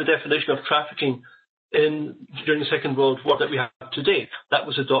didn't have the definition of trafficking during the Second World War that we have today. That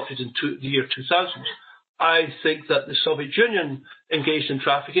was adopted in the year 2000. I think that the Soviet Union engaged in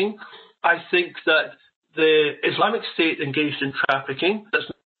trafficking. I think that the Islamic State engaged in trafficking. That's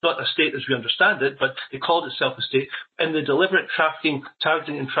not a state as we understand it, but it called itself a state, in the deliberate trafficking,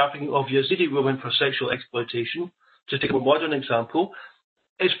 targeting and trafficking of Yazidi women for sexual exploitation, to take a more modern example.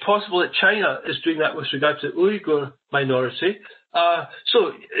 It's possible that China is doing that with regard to the Uyghur minority.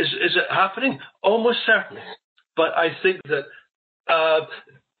 So is it happening? Almost certainly. But I think that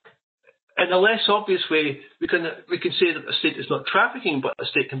in a less obvious way, we can say that a state is not trafficking, but a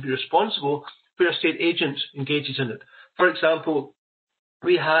state can be responsible where a state agent engages in it. For example,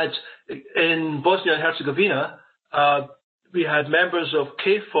 we had in Bosnia and Herzegovina, we had members of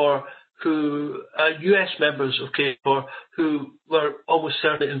KFOR US members of KFOR who were almost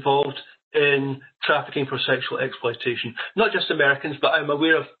certainly involved in trafficking for sexual exploitation. Not just Americans, but I'm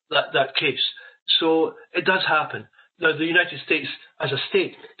aware of that case. So it does happen. Now, the United States as a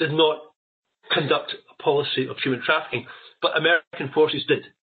state did not conduct a policy of human trafficking, but American forces did.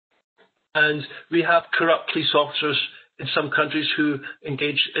 And we have corrupt police officers in some countries who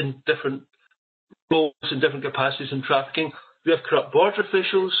engage in different roles in different capacities in trafficking. We have corrupt border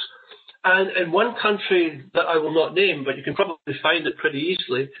officials. And in one country that I will not name, but you can probably find it pretty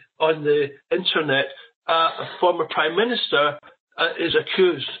easily on the internet, a former prime minister is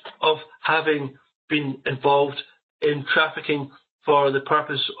accused of having been involved in trafficking for the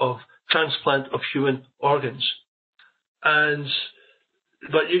purpose of transplant of human organs.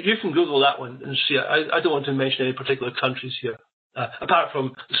 But you can Google that one and see it. I don't want to mention any particular countries here, apart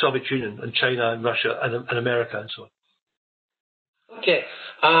from the Soviet Union and China and Russia and America and so on. Okay.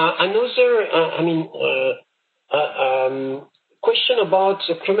 Another, question about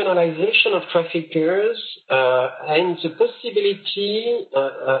the criminalization of traffickers and the possibility,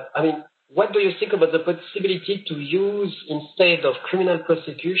 what do you think about the possibility to use, instead of criminal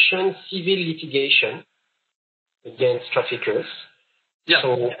prosecution, civil litigation against traffickers? Yeah.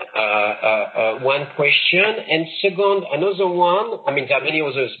 So, one question. And second, another one, there are many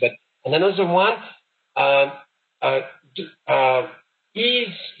others, but another one, is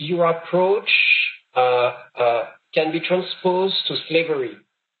your approach can be transposed to slavery?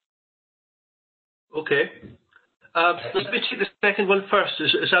 Okay. Let me take the second one first.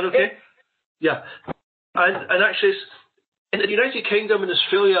 Is that okay? Yeah. And actually, in the United Kingdom and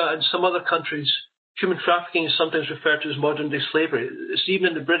Australia and some other countries, human trafficking is sometimes referred to as modern-day slavery. It's even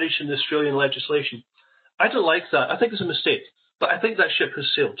in the British and the Australian legislation. I don't like that. I think it's a mistake. But I think that ship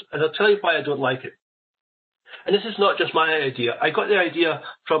has sailed. And I'll tell you why I don't like it. And this is not just my idea. I got the idea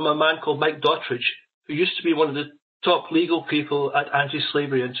from a man called Mike Dottridge, who used to be one of the top legal people at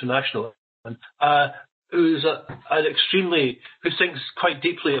Anti-Slavery International, who thinks quite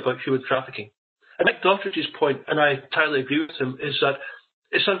deeply about human trafficking. And Mike Dottridge's point, and I entirely agree with him, is that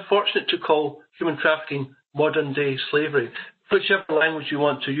it's unfortunate to call human trafficking modern-day slavery, whichever language you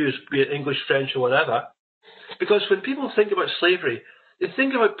want to use, be it English, French, or whatever. Because when people think about slavery, they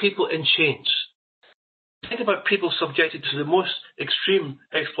think about people in chains. They think about people subjected to the most extreme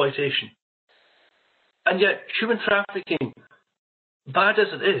exploitation. And yet, human trafficking, bad as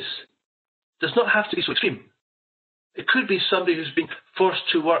it is, does not have to be so extreme. It could be somebody who's been forced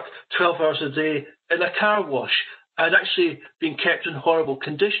to work 12 hours a day in a car wash and actually being kept in horrible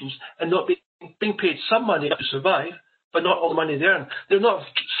conditions and not being paid some money to survive, but not all the money they earn. They're not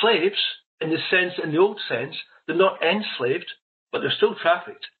slaves in the old sense. They're not enslaved, but they're still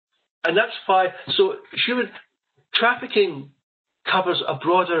trafficked. And that's why, so human trafficking covers a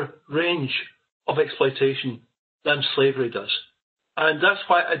broader range of exploitation than slavery does. And that's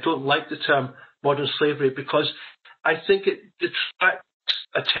why I don't like the term modern slavery, because I think it detracts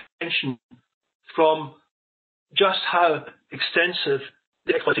attention from just how extensive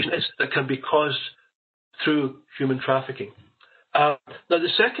the exploitation is that can be caused through human trafficking. Now, the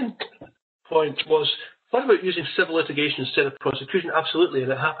second point was, what about using civil litigation instead of prosecution? Absolutely,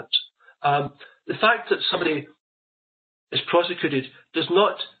 and it happens. The fact that somebody is prosecuted does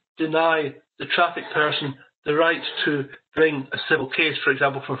not deny the trafficked person the right to bring a civil case, for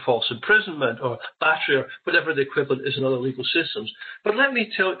example, for false imprisonment or battery or whatever the equivalent is in other legal systems. But let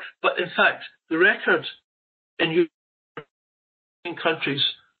me tell you, but in fact, the record in European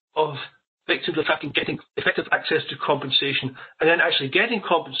countries of victims of trafficking getting effective access to compensation and then actually getting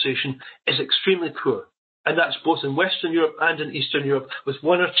compensation is extremely poor. And that's both in Western Europe and in Eastern Europe, with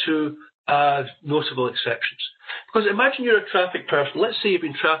one or two notable exceptions. Because imagine you're a trafficked person. Let's say you've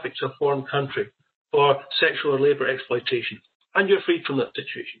been trafficked to a foreign country for sexual or labour exploitation, and you're freed from that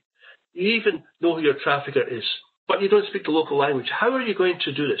situation. You even know who your trafficker is, but you don't speak the local language. How are you going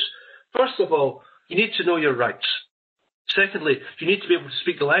to do this? First of all, you need to know your rights. Secondly, you need to be able to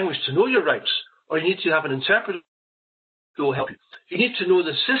speak the language to know your rights, or you need to have an interpreter who will help you. You need to know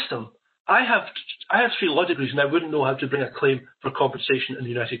the system. I have 3 law degrees, and I wouldn't know how to bring a claim for compensation in the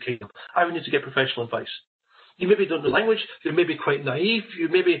United Kingdom. I would need to get professional advice. You maybe don't know language, you may be quite naive, you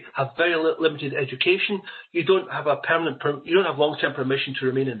maybe have very limited education, you don't have you don't have long-term permission to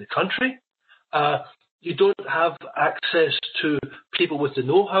remain in the country, you don't have access to people with the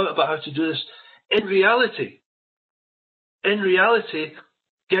know-how about how to do this. In reality,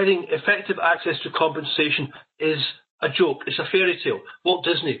 getting effective access to compensation is a joke. It's a fairy tale. Walt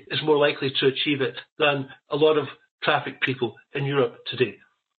Disney is more likely to achieve it than a lot of trafficked people in Europe today.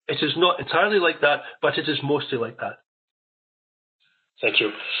 It is not entirely like that, but it is mostly like that. Thank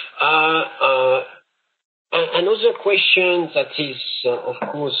you. Another question that is, of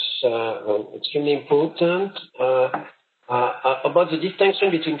course, extremely important about the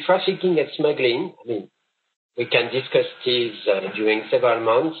distinction between trafficking and smuggling. I mean, we can discuss this during several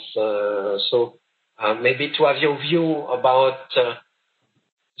months. So maybe to have your view about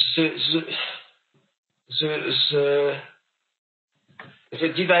the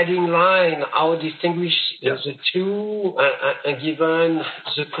dividing line, how distinguish the two, and given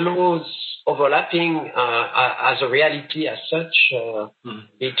the close overlapping as a reality as such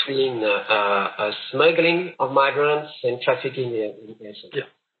between smuggling of migrants and trafficking in persons. Yeah,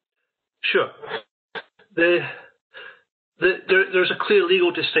 sure. There's a clear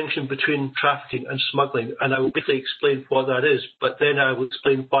legal distinction between trafficking and smuggling, and I will briefly explain what that is, but then I will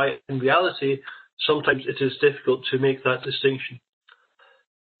explain why in reality sometimes it is difficult to make that distinction.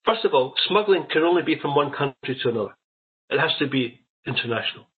 First of all, smuggling can only be from one country to another. It has to be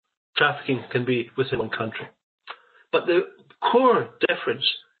international. Trafficking can be within one country. But the core difference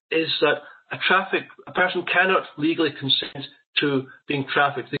is that a person cannot legally consent to being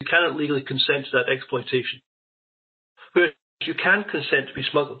trafficked. They cannot legally consent to that exploitation. Whereas you can consent to be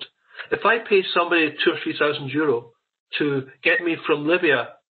smuggled. If I pay somebody 2,000 or 3,000 euro to get me from Libya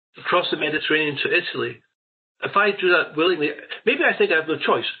across the Mediterranean to Italy, if I do that willingly, maybe I think I have no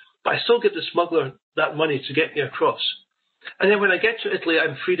choice, but I still give the smuggler that money to get me across. And then when I get to Italy,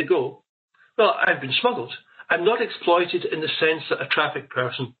 I'm free to go. Well, I've been smuggled. I'm not exploited in the sense that a trafficked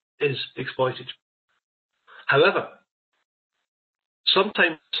person is exploited. However,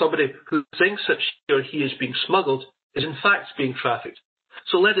 sometimes somebody who thinks that she or he is being smuggled is in fact being trafficked.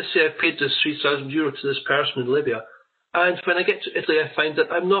 So let us say I paid this €3,000 to this person in Libya, and when I get to Italy, I find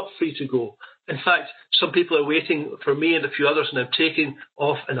that I'm not free to go. In fact, some people are waiting for me and a few others, and I'm taking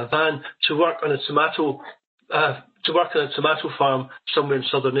off in a van to work on a tomato farm somewhere in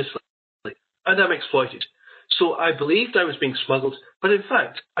southern Italy, and I'm exploited. So I believed I was being smuggled, but in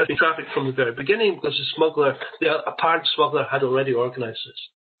fact, I'd been trafficked from the very beginning because the apparent smuggler had already organised this.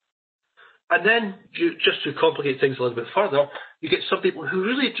 And then, just to complicate things a little bit further, you get some people who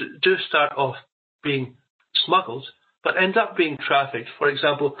really do start off being smuggled, but end up being trafficked. For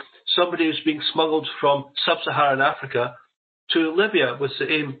example, somebody who's being smuggled from sub-Saharan Africa to Libya with the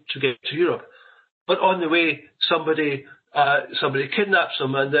aim to get to Europe. But on the way, somebody kidnaps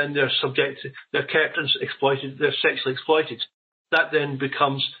them, and then they're kept and exploited, they're sexually exploited. That then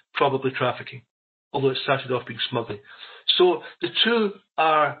becomes probably trafficking, although it started off being smuggling. So the two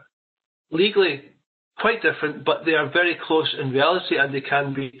are legally quite different, but they are very close in reality, and they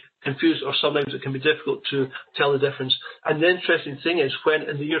can be confused, or sometimes it can be difficult to tell the difference. And the interesting thing is, when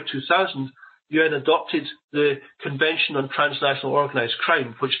in the year 2000, UN adopted the Convention on Transnational Organised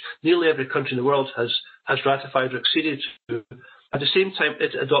Crime, which nearly every country in the world has ratified or acceded to, at the same time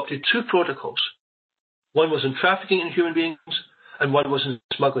it adopted two protocols. One was on trafficking in human beings, and one was in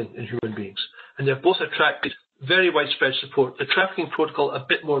smuggling in human beings. And they've both attracted very widespread support. The trafficking protocol a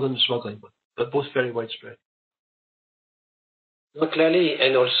bit more than the smuggling one, but both very widespread. No, clearly,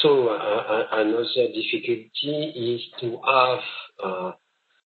 and also another difficulty is to have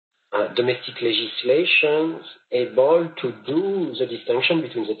domestic legislation able to do the distinction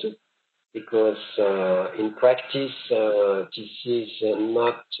between the two, because in practice this is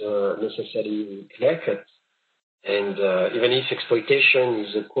not necessarily clear-cut. And even if exploitation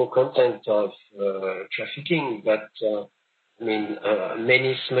is a core content of trafficking, but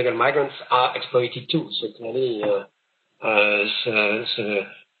many smuggled migrants are exploited too. So clearly,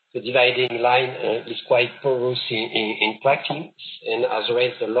 the dividing line is quite porous in practice, and has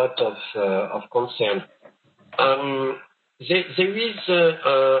raised a lot of concern. There is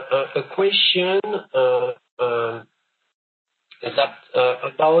a question that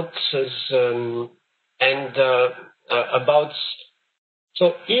about about,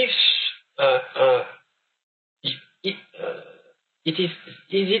 so if is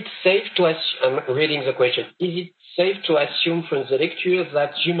it safe to assume, I'm reading the question, is it safe to assume from the lecture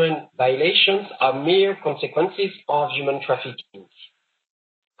that human violations are mere consequences of human trafficking?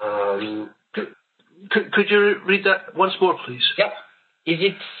 Could you read that once more, please? Yeah. Is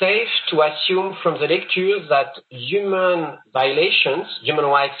it safe to assume from the lecture that human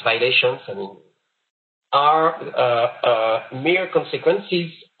rights violations, are mere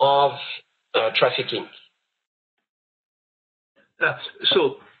consequences of trafficking?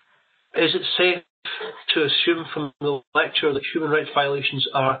 So, is it safe to assume from the lecture that human rights violations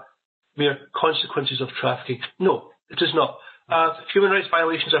are mere consequences of trafficking? No, it is not. Human rights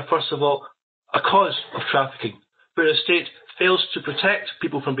violations are, first of all, a cause of trafficking, where a state fails to protect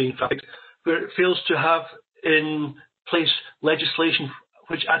people from being trafficked, where it fails to have in place legislation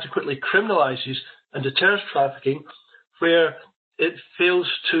which adequately criminalises and deters trafficking, where it fails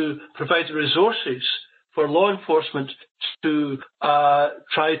to provide the resources for law enforcement to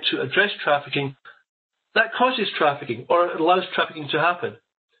try to address trafficking, that causes trafficking, or it allows trafficking to happen.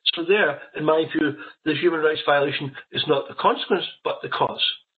 So there, in my view, the human rights violation is not the consequence, but the cause,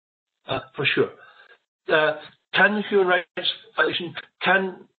 for sure. Can the human rights violation,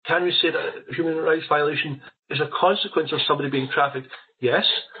 can we say that a human rights violation is a consequence of somebody being trafficked? Yes.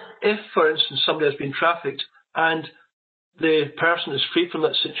 If, for instance, somebody has been trafficked and the person is freed from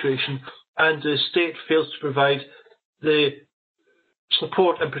that situation and the state fails to provide the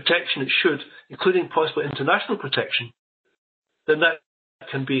support and protection it should, including possible international protection, then that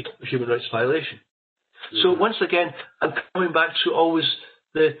can be a human rights violation. Mm-hmm. So once again, I'm coming back to always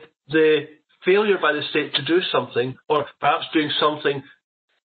the failure by the state to do something, or perhaps doing something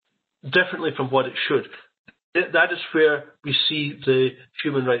differently from what it should. That is where we see the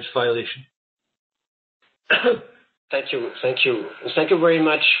human rights violation. Thank you very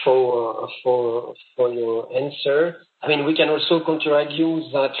much for your answer. We can also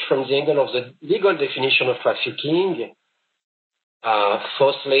counter-argue that from the angle of the legal definition of trafficking,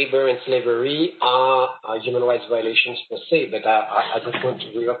 forced labor and slavery are human rights violations per se, but I don't want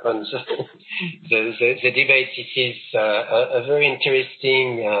to reopen the debate. This is a very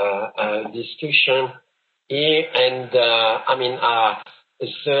interesting discussion here, and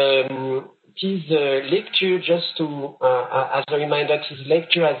this lecture, just to as a reminder, this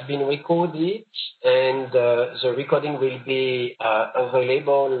lecture has been recorded, and the recording will be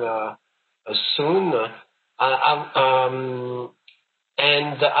available soon.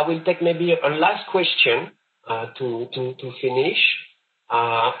 And I will take maybe a last question to finish.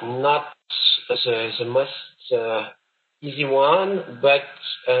 Not the most easy one, but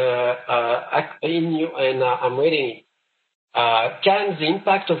I'm reading it. Can the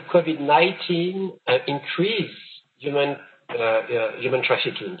impact of COVID-19 increase human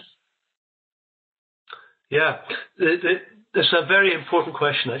trafficking? Yeah, it's a very important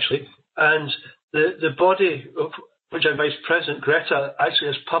question, actually. And the body of which I'm Vice President, Greta, actually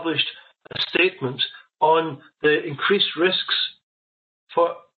has published a statement on the increased risks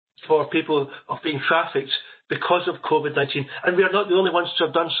for people of being trafficked because of COVID-19. And we are not the only ones to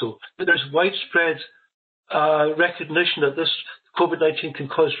have done so. But there's widespread recognition that this COVID-19 can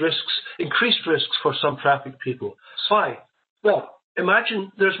cause increased risks for some trafficked people. Why? Well,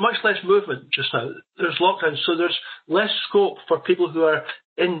 imagine there's much less movement just now. There's lockdowns, so there's less scope for people who are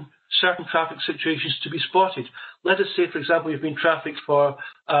in certain traffic situations to be spotted. Let us say, for example, you've been trafficked for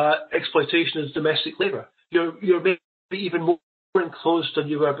exploitation as domestic labour. You're maybe even more enclosed than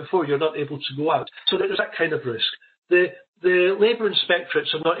you were before. You're not able to go out. So there's that kind of risk. The labour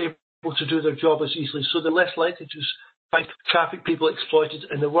inspectorates are not able to do their job as easily, so they're less likely to find trafficked people exploited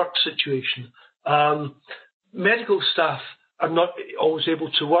in the work situation. Medical staff are not always able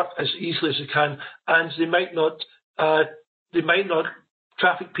to work as easily as they can, and they might not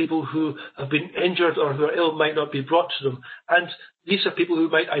traffic people who have been injured or who are ill might not be brought to them. And these are people who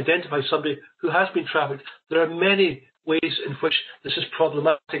might identify somebody who has been trafficked. There are many ways in which this is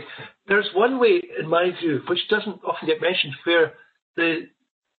problematic. There's one way, in my view, which doesn't often get mentioned, where the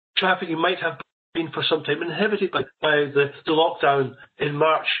trafficking might have been for some time inhibited by the lockdown in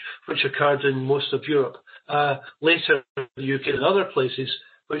March, which occurred in most of Europe. Later in the UK and other places,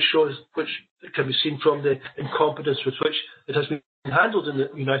 which can be seen from the incompetence with which it has been handled in the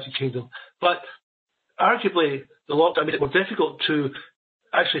United Kingdom. But arguably, the lockdown made it more difficult to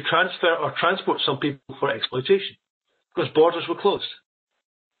actually transfer or transport some people for exploitation because borders were closed.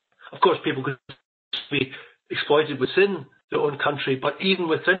 Of course, people could be exploited within their own country, but even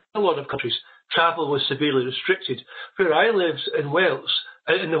within a lot of countries, travel was severely restricted. Where I live in Wales,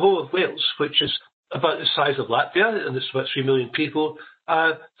 in the whole of Wales, which is about the size of Latvia, and it's about 3 million people,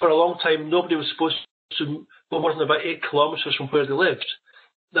 for a long time, nobody was supposed to go more than about 8 kilometres from where they lived.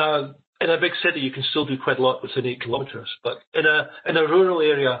 Now, in a big city, you can still do quite a lot within 8 kilometres, but in a rural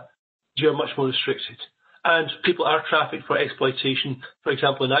area, you're much more restricted. And people are trafficked for exploitation, for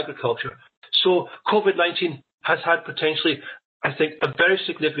example, in agriculture. So COVID-19 has had potentially, I think, a very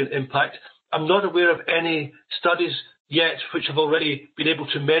significant impact. I'm not aware of any studies yet which have already been able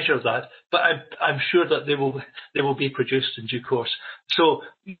to measure that, but I'm sure that they will be produced in due course. So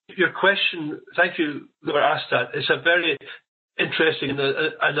your question, thank you whoever asked that. It's a very interesting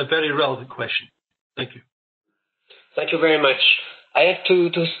and a very relevant question. Thank you. Thank you very much. I have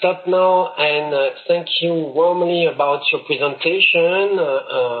to stop now and thank you warmly about your presentation.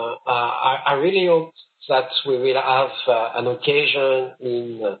 I really hope that we will have an occasion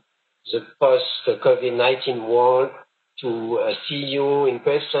in the post-COVID-19 world to see you in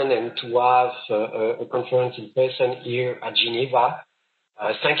person and to have a conference in person here at Geneva.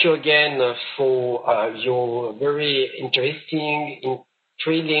 Thank you again for your very interesting,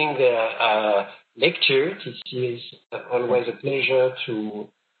 intriguing lecture. It is always a pleasure to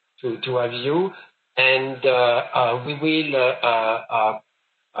have you. And we will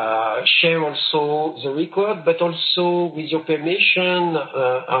share also the record, but also with your permission,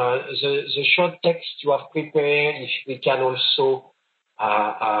 the short text you have prepared, if we can also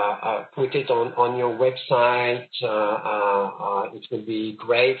put it on your website, it will be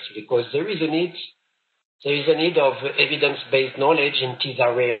great, because there is a need of evidence-based knowledge in this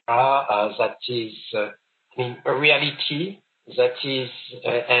area that is a reality, that is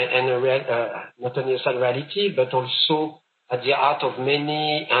not only a sad reality, but also at the heart of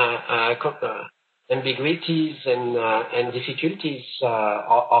many ambiguities and difficulties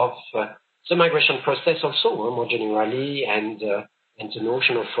of the migration process also, more generally, and the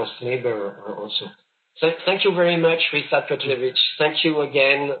notion of forced labor also. So thank you very much, Ryszard Piotrowicz. Thank you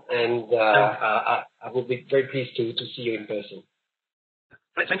again, and I will be very pleased to see you in person.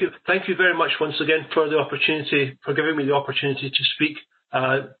 Thank you. Thank you very much once again for the opportunity, for giving me the opportunity to speak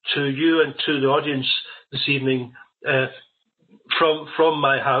to you and to the audience this evening from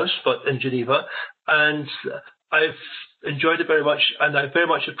my house, but in Geneva. And I've enjoyed it very much, and I very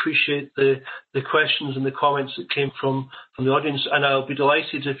much appreciate the questions and the comments that came from the audience, and I'll be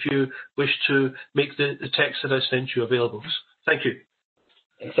delighted if you wish to make the text that I sent you available. Thank you.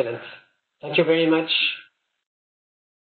 Excellent. Thank you very much.